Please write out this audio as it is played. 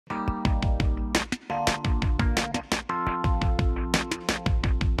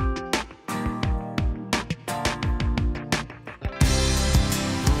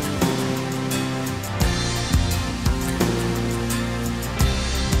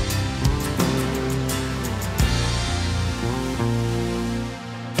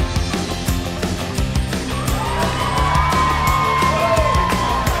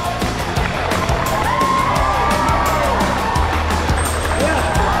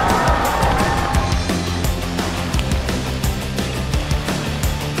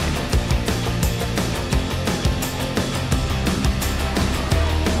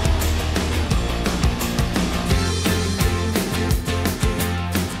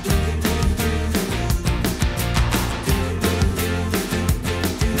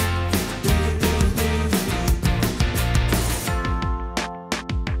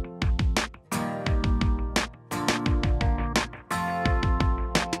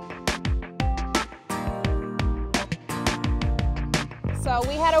So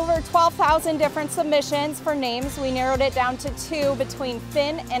we had over 12,000 different submissions for names. We narrowed it down to 2 between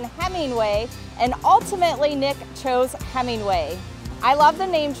Finn and Hemingway, and ultimately Nick chose Hemingway. I love the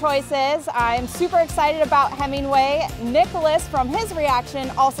name choices. I'm super excited about Hemingway. Nicholas, from his reaction,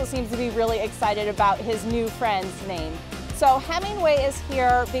 also seems to be really excited about his new friend's name. So Hemingway is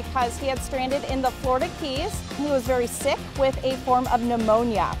here because he had stranded in the Florida Keys. He was very sick with a form of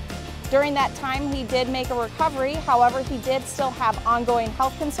pneumonia. During that time, he did make a recovery. However, he did still have ongoing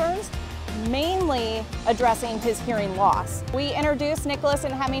health concerns, mainly addressing his hearing loss. We introduced Nicholas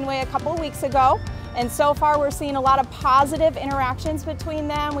and Hemingway a couple weeks ago, and so far we're seeing a lot of positive interactions between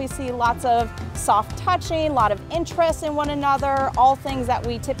them. We see lots of soft touching, a lot of interest in one another, all things that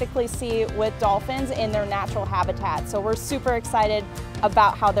we typically see with dolphins in their natural habitat. So we're super excited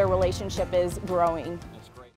about how their relationship is growing.